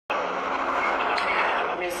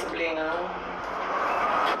Yes, Blinger.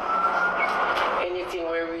 Anything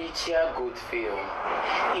we reach you are good for you.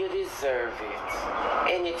 You deserve it.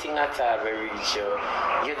 Anything at all we reach you,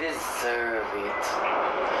 you deserve it.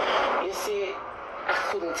 You see, I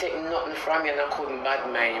couldn't take nothing from you and I couldn't bad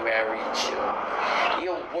mind where I reach you.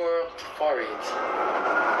 You worked for it.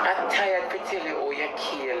 I'm tired to tell you how you're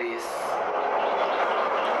careless.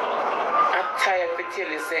 I'm tired to tell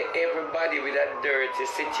you say everybody with a dirty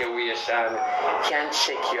situation can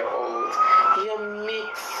check you out. You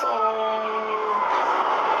mix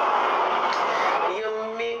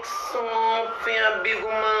up for a big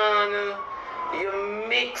man. You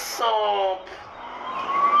mix up.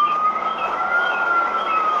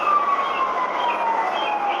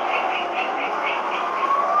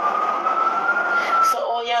 So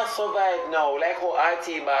how you survive now? Like how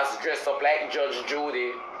RT Boss dressed up like Judge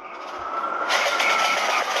Judy.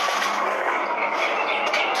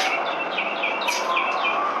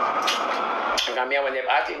 I mean, when the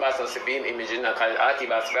RT Boss was being imaged, I call RT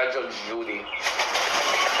Boss for Judge Judy.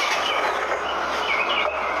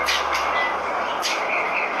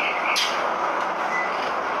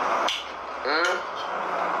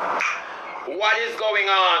 What is going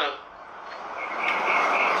on?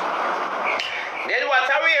 Then what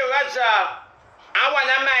are we, Raja? I want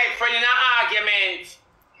a mic for an argument.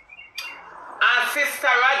 And Sister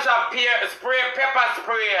Raja spray pepper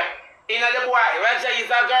spray in the boy. Raja is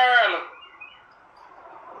a girl.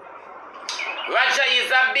 Raja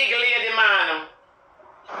is a big lady man.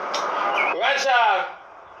 Raja,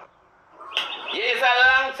 you is a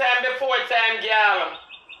long time before time girl.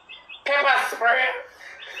 Pepper spray.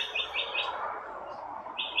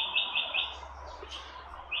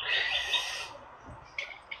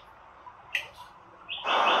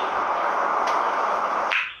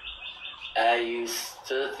 I used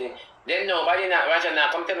to think. Then nobody not Raja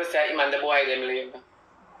not come tell me say him and the boy them live.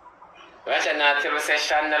 Raja not tell me say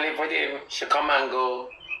Shanna live with him. She come and go.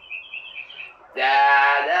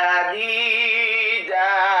 Da da dee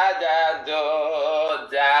da da do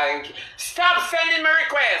thank you. Stop sending me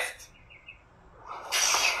requests.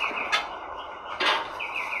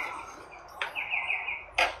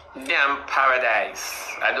 Damn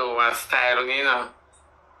paradise. I don't want style, you know.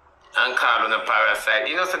 And call on a parasite.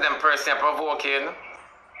 You know, so them person provoking.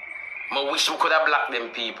 I wish I could have blocked them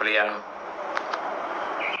people, yeah.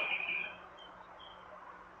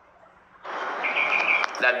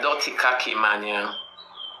 That dirty cocky man, yeah.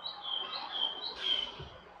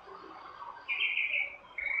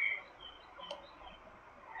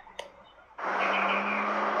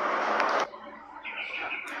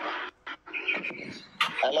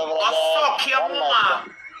 Hello, brother. Oh, suck your mama.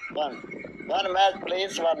 One match,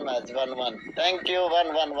 please. One match. 1-1. Thank you.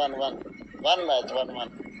 1-1. One match.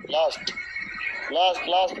 1-1. Last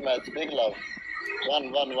match. Big love.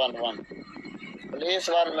 1. Please,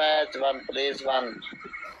 one match. Please, one.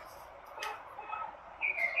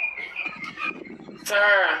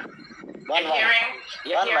 Sir, One you hearing?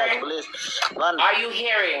 You one hearing? match, please. One. Are you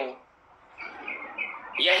hearing?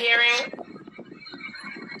 You hearing?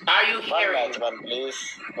 Are you One hearing? match. One, please.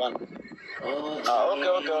 One. Oh,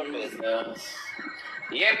 okay.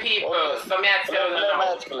 Yeah, people, Okay. so me I tell you now,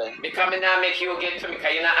 Match play. because me not make you get to me,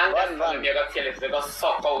 because you not understand One. me, you're going to tell you, they're going to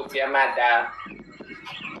suck out your mother.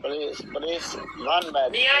 Please. One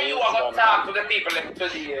match. Me and you are going to talk to the people in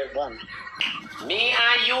today. One. Me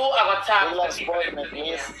and you are going to talk Big love, to the people support in me, today.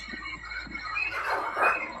 please.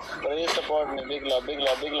 Please support me. Big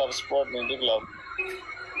love, support me. Big love.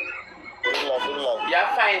 You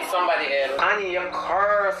find somebody else. Annie, you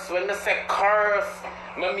curse. When I say curse,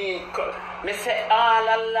 me say all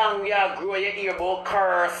along you grow your ear about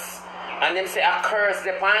curse. And them say a curse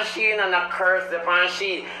the pansheen and a curse the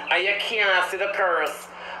pansheen. And you can't see the curse.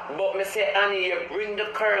 But me say, Annie, you bring the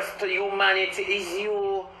curse to humanity. Is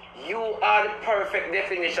you. You are the perfect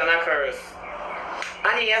definition of curse.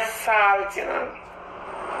 Annie, you're salt, you know.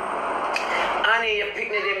 Annie, your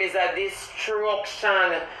picnic them is a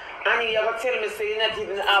destruction. Annie, you ever tell me say you not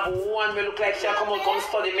even have one me look like she come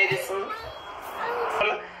study medicine?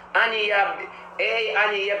 Annie,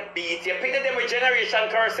 you beat. You pick them with generation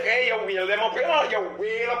curse. Hey, you wheel them up. You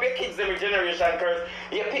wheel up your kids them with generation curse.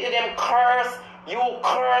 You pick them curse. You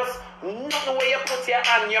curse. Nothing where you put your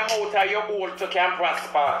hand, your mouth, or your hole to can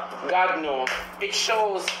prosper. God knows. It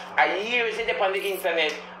shows a years it up on the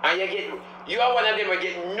internet, and you are one of them who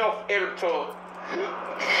get enough help to.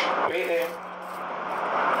 Really?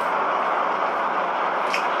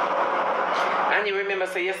 And you remember,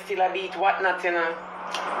 so you still a beat whatnot, you know?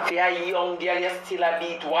 For a young girl, you still a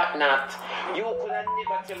beat whatnot. You could have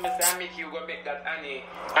never tell me, say, I make you go make that, Annie.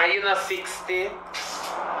 And you know 60?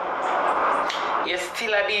 You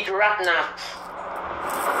still a beat Ratnat.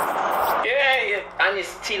 Yeah, and he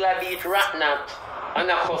still a beat Ratnat. And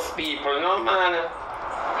a cuss people, no man.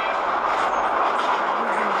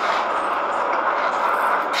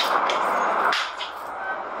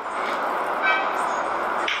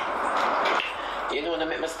 You know,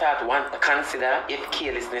 make me start want to consider if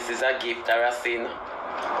carelessness is a gift or a sin.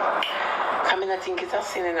 I mean, I think it's a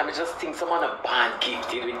sin, and I just think someone a bad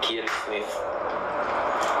gifted with carelessness.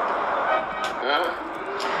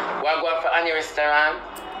 We're going for any restaurant,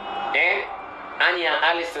 eh? Annie and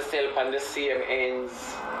Alice to sell on the same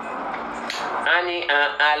ends. Annie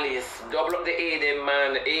and Alice, double up the A them,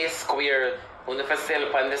 man, A square, on the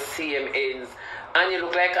sell on the same ends. Annie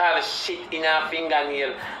look like all the shit in her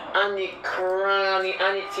fingernail. Annie cranny,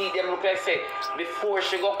 Annie teeth them look like say, before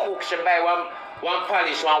she go cook, she buy one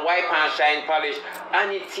polish, one white and shine polish.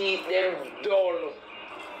 Annie teeth them dull.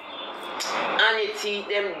 Annie teeth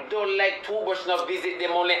them dull like toothbrush, not visit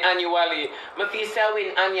them only annually. I feel so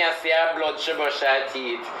when Annie say her blood, she brush her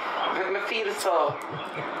teeth. I feel so.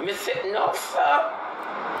 I say, no, sir.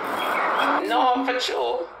 No, for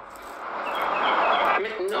sure.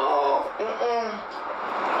 No.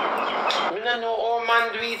 I don't know how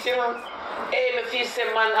man do it, you know. Hey, me feel say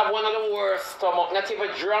man have one of the worst stomach. Not even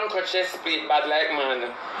drunk or chest plate bad like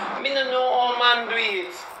man. I don't know how man do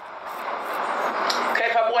it.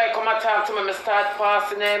 If a boy come and talk to me, I start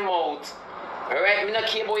passing them out. Alright, I don't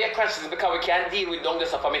care about your crashes because we can't deal with the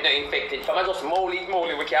stuff and make it infected. If I just moly,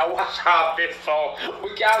 we can wash off this so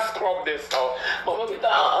we can scrub this so. But we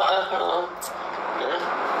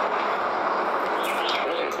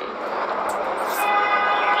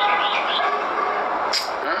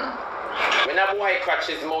when a boy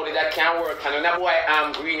crutches moldy, that can't work. And when a boy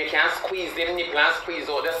green, you can't squeeze them nipple and squeeze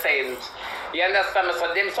out the scent. You understand me?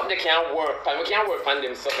 So them something can't work. And we can't work on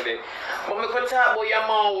them stuff today. But we could talk about your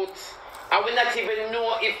mouth. And we not even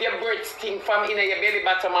know if your breath stink from in your belly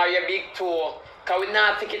bottom or your big toe. Because we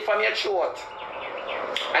not take it from your throat.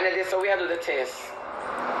 And then so we have to do the test.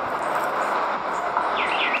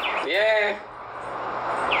 Yeah.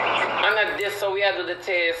 And then this so we have to do the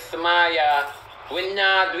test, Maya. We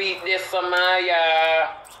not do it this, Maya.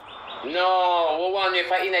 No, we want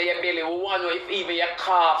if I in your belly, we want if even your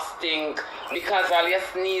cough stink. Because all your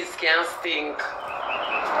sneeze can stink.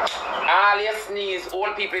 All your sneeze,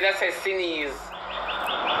 old people that say sneeze.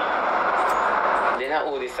 They not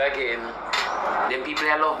all this again. Them people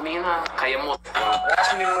that love me, you know, because you must.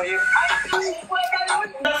 That's me, you.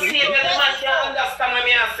 See where the man can understand what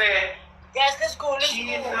I say. Guys, let's go,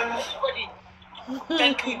 everybody.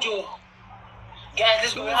 Thank you, Joe. Guys,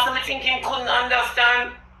 let's go. I'm thinking couldn't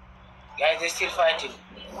understand. Guys, they're still fighting.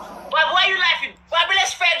 But why are you laughing? Bobby,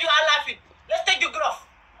 let's fight, you are laughing. Let's take the glove.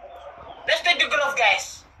 Let's take the glove,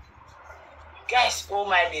 guys. Guys, oh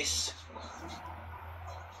my days.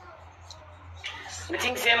 I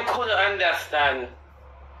think Sam couldn't understand.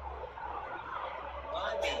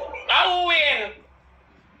 I win.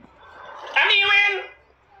 I win.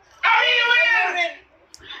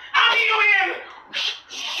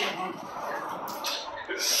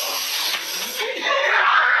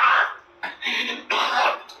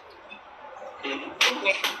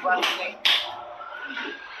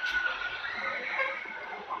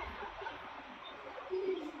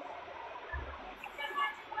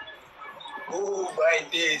 Oh my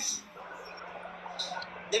days.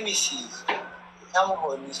 Let me see. I'm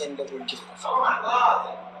going to send the gift.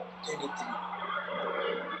 23.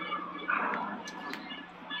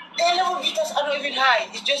 Their level of guitars are not even high.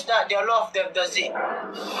 It's just that their law of them does it.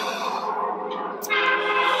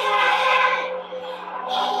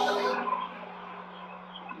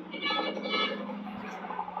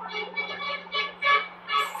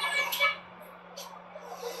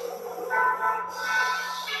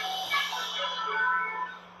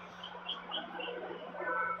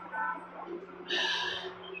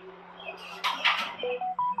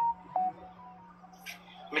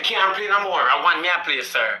 I can't play no more. I want me to play,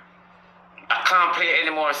 sir. I can't play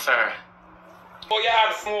anymore, sir. Oh, you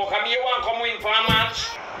have smoke. I mean, you want to come win for a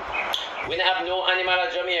match? We don't have no animal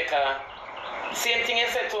at Jamaica. Same thing I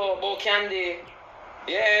said to about Candy.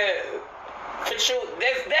 Yeah. For sure.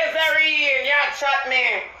 There's a real. Yeah, chat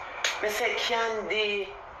me. I say Candy,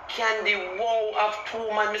 wow, have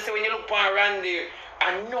 2 man. I say when you look for Randy,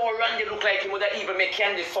 I know Randy look like him would have even make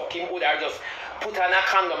Candy suck him, would have just put on a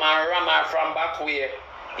condom and ram her from back way.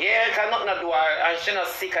 Yeah, because nothing to do her, and she not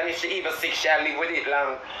sick, and if she even sick, she'll live with it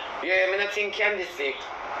long. Yeah, I don't think Candy sick.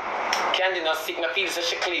 Candy not sick, I feel so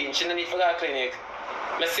she clean, she don't need for that clinic.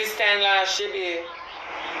 My sister-in-law, she be,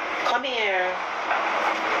 come here.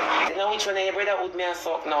 You know which one of your brother would me a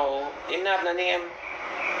suck now? Him not have no name.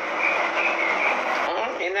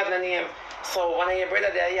 have no name. So one of your brother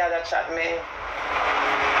there, yeah, that chat me.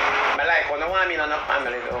 I like when I want me in a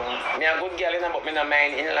family though. Me a good girl, you know, but me no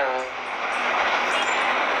mind in-law.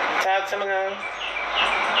 Talk to me now.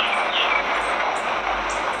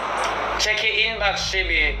 Check your inbox,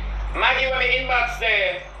 Shibi. Maggie, when me inbox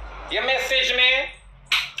there. You message me.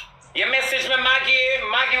 You message me, Maggie.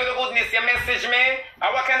 Maggie with the goodness, you message me.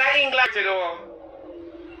 And what kind of English you do?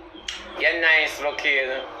 You're nice looking.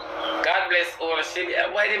 God bless all the Shibi.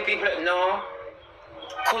 Why didn't people know?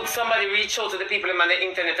 Could somebody reach out to the people on the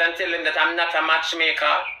internet and tell them that I'm not a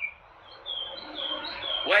matchmaker?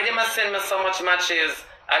 Why they must send me so much matches?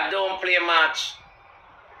 I don't play a match.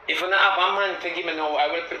 If I don't have a man to give me now, I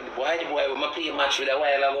will play. Why the boy will play a match with a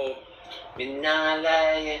while ago? Me not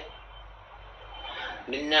lie.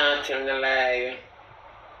 Me not tell no lie.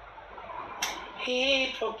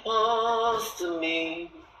 He proposed to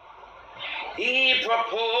me. He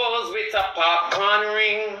proposed with a popcorn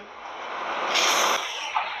ring.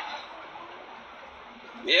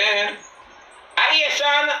 Yeah.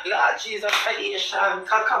 Asian, Lord Jesus, Asian,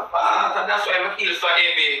 Kakapa, that's why I feel so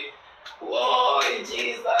heavy. Whoa,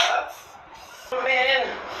 Jesus. Man,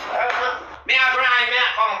 me a grind, me a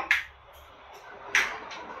come.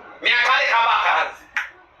 Me a call it a backers.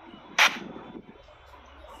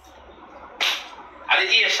 And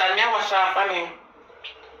the Asian, me a wash off for me.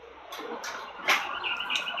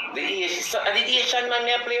 The Asian man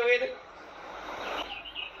me a play with.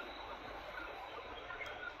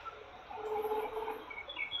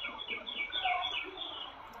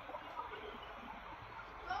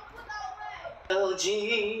 Oh,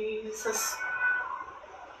 Jesus,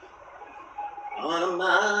 on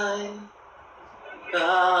my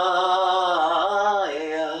trials,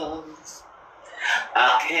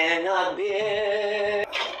 I cannot bear.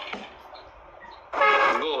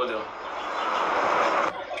 Good.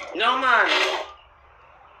 No, man.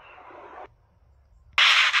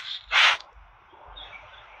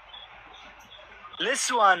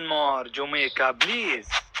 Listen one more, Jamaica, please.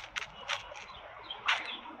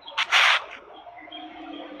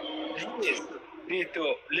 Please, Tito,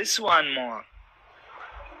 listen one more.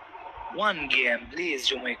 One game, please,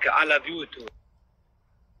 Jamaica. I love you too.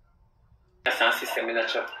 That's not system in the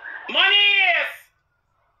chat. Money!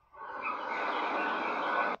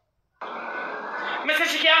 Me say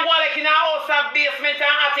she can't go like in a house of basement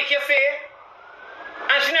and attic, you see?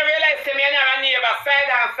 And she never realized me and her neighbor side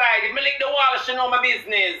and side. If me lick the wall, she know my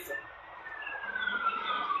business.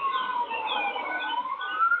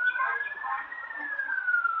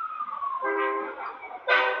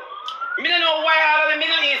 Me don't know why all of the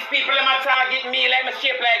Middle East people them a target me like me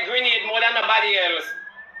shape like grenade more than nobody else.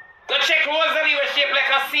 Go check Rosalie was shaped like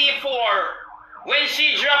a C4. When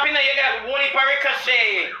she drop in there, you got one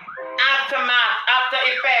ricochet. Aftermath, after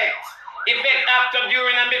effect. Effect after,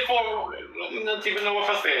 during, and before. I don't even know what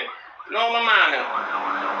to say. No, my man.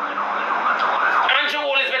 Andrew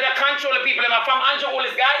Willis better control the people. I'm from Andrew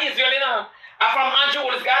Willis, God Israel, you know. I'm from Andrew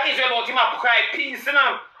Willis, God Israel, about him to cry peace, you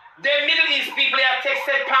know. The Middle East people have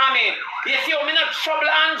texted for me. You see how me not trouble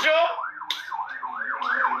Andrew?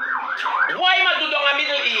 Why am I do down the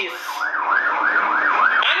Middle East?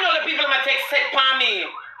 I know the people my texted for me.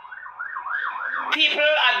 People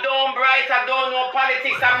are dumb, bright, I don't know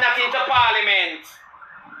politics, I'm not into parliament.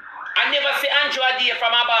 I never see Andrew a day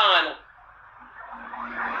from a barn.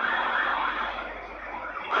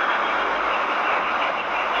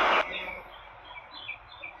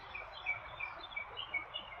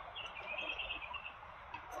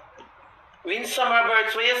 Win summer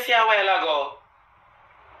birds, where you see a while ago?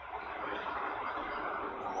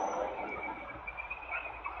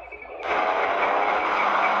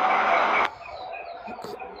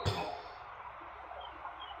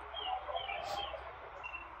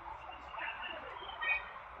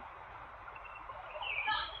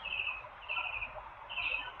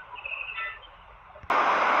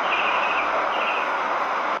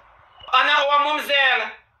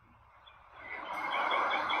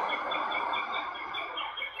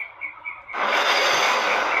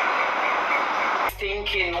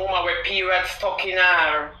 Thinking mama with period stuck in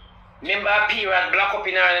her. Remember a period block up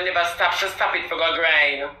in her and never stop. She stop it for go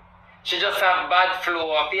grind. She just have bad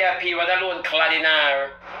flow. A period alone clad in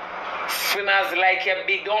her. Swimmers like you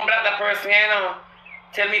big. Don't block the person, you know.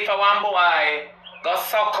 Tell me for one boy. Go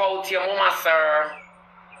suck out your mama, sir.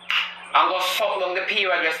 And go suck down the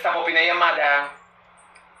period you stop up in your mother.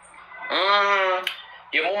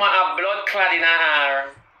 Your mama have blood clad in her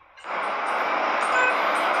hair.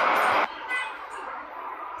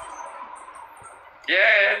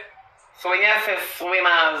 Yeah. So when you say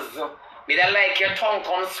swimmers, me don't like your tongue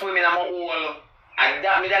come swimming in my hole. And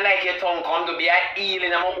that me that like your tongue come to be a eel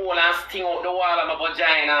in my hole and sting out the wall of my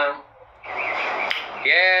vagina.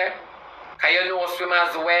 Yeah? Cause you know swim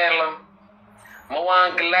as well. I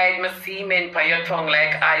want to glide my semen by your tongue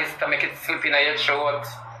like ice to make it slip in your throat.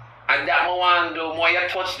 And that I want to do more you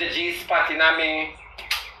touch the G-spot in me.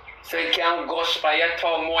 So it can gush by your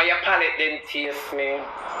tongue, more your palate than taste me.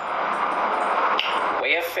 When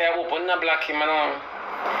you say open the black him on.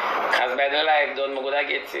 Cause by the life done, I'm gonna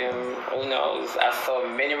get him. Who knows? I saw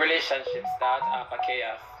many relationships start after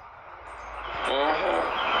chaos.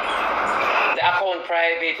 The account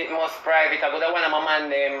private, it must private. I got one of my man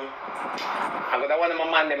them. I got one of my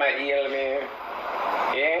man them I heal me.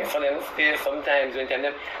 Yeah, so them stay sometimes when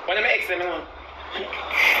them ex them, you know.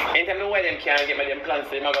 Anytime the way them can't get me them plans,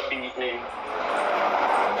 they might beat me.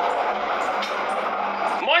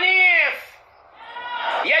 Money!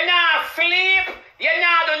 You not sleep, you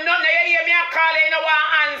not do nothing, you hear me call, you know what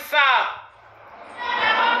answer.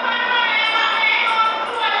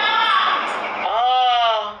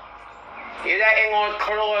 Oh, you that hang out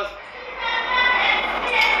clothes.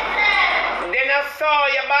 Then I saw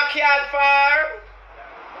your backyard far.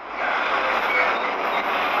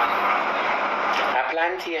 A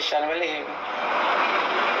plantation we live.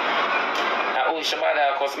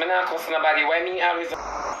 Shebada, cause me not cuss nobody. Why me always?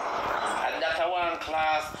 And that one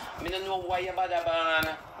class. Me don't know why you bother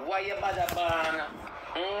ban. Why you bother ban?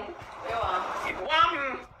 You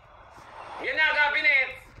want? You not got it.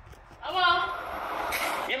 I want.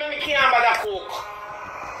 You make me can't bother cook.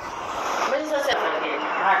 When is the again?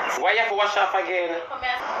 Why you have to wash off again? Come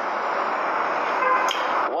here.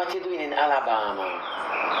 What you doing in Alabama?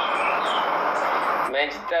 Man,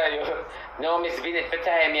 to tell you, no Miss Bennett for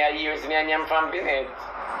time me years me and I'm from Bennett.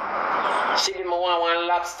 She did me want one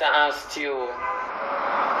lobster and stew.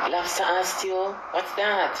 Lobster and stew? What's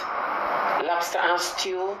that? Lobster and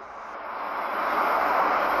stew?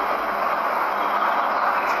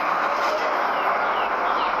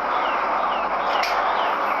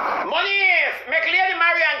 Money! Make Lady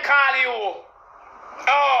Marian call you.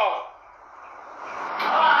 Oh.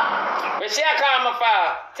 When she call me for,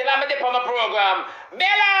 tell her I'm dip on my program.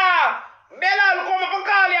 Bella! Bella, look come up and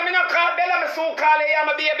call you. I'm not call Bella, I'm so call you, I'm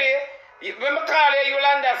a baby. When I call you, you'll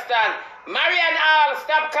understand. Marian All,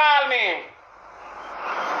 stop call me.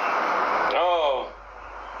 Oh.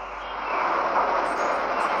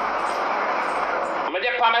 I'm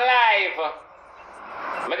dip on my live.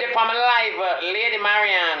 I'm dip on my live, Lady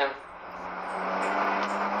Marian.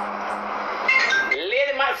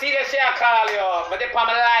 See the share call you, but they put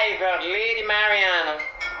me live, Lady Mariana.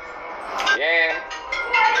 Yeah.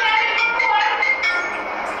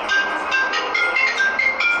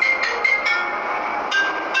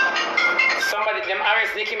 Somebody, them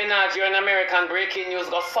arrest Nicki Minaj, you're an American breaking news,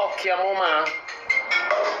 go suck your mama.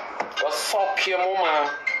 Go suck your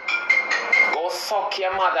mama. Go suck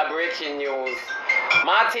your mother, breaking news.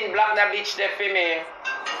 Martin, block that bitch there for me.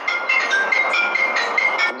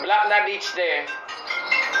 Block that bitch there.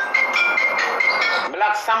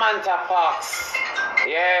 Black Samantha Fox.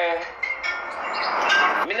 Yeah.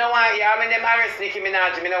 Me no want hear when them arrest Nicki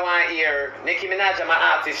Minaj, me no want hear. Nicki Minaj is my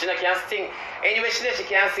artist, she no can sing. Anyway, she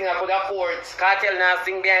can't sing, I could afford. Cartel now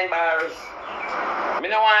sing behind bars. Me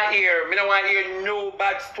no want hear no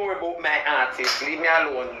bad story about my artist. Leave me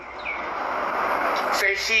alone. So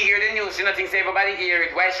if she hear the news, she no thinks everybody hear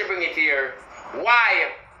it. Why she bring it here?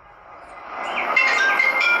 Why?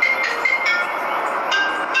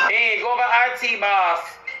 Hey, go over RT boss.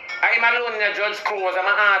 I'm alone in the judge clothes. I'm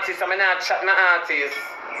an artist. I'm not chat my artist.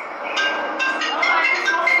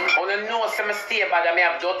 I want to know some stay bad. I may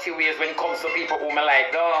have dirty ways when it comes to people who I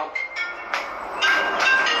like, though.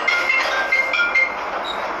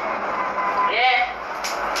 Yeah.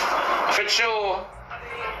 For sure.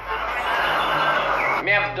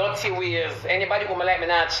 Me have dirty ways. Anybody who I like me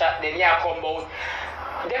not chat, then yeah, come out.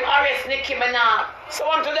 Them arrest Nicki Minaj. So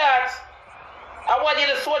on to that. I want you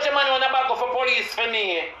to soldier man on the back of a police for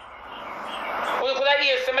me. We could have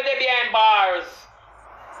heard somebody behind bars.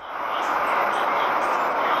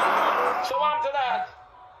 So on to that.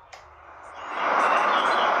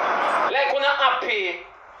 Like we're not happy.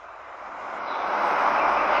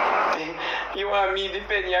 You want me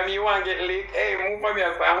defend you, you want to get licked. Hey, move for me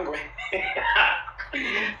as I'm going.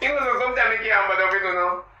 You know, sometimes I can't bother with you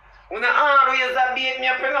know. We're not always beat me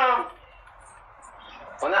up, you know.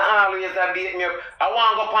 When I always beat me up, I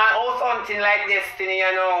want to go find out something like destiny,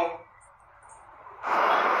 you know.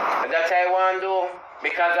 And that's what I want to do.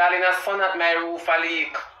 Because all in a sun at my roof a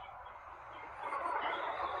leak.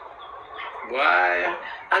 Why?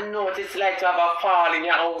 I know what it's like to have a fall in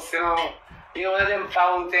your house, you know. You know one of them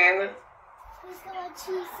fountain.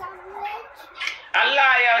 cheese sandwich. A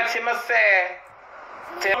liar, she must say.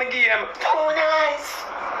 Tell me game. Oh, nice.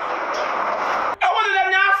 I want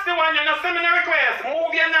the nasty one, you know, send me a request.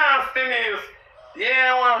 Move your nastiness.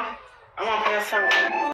 Yeah, I want to play something.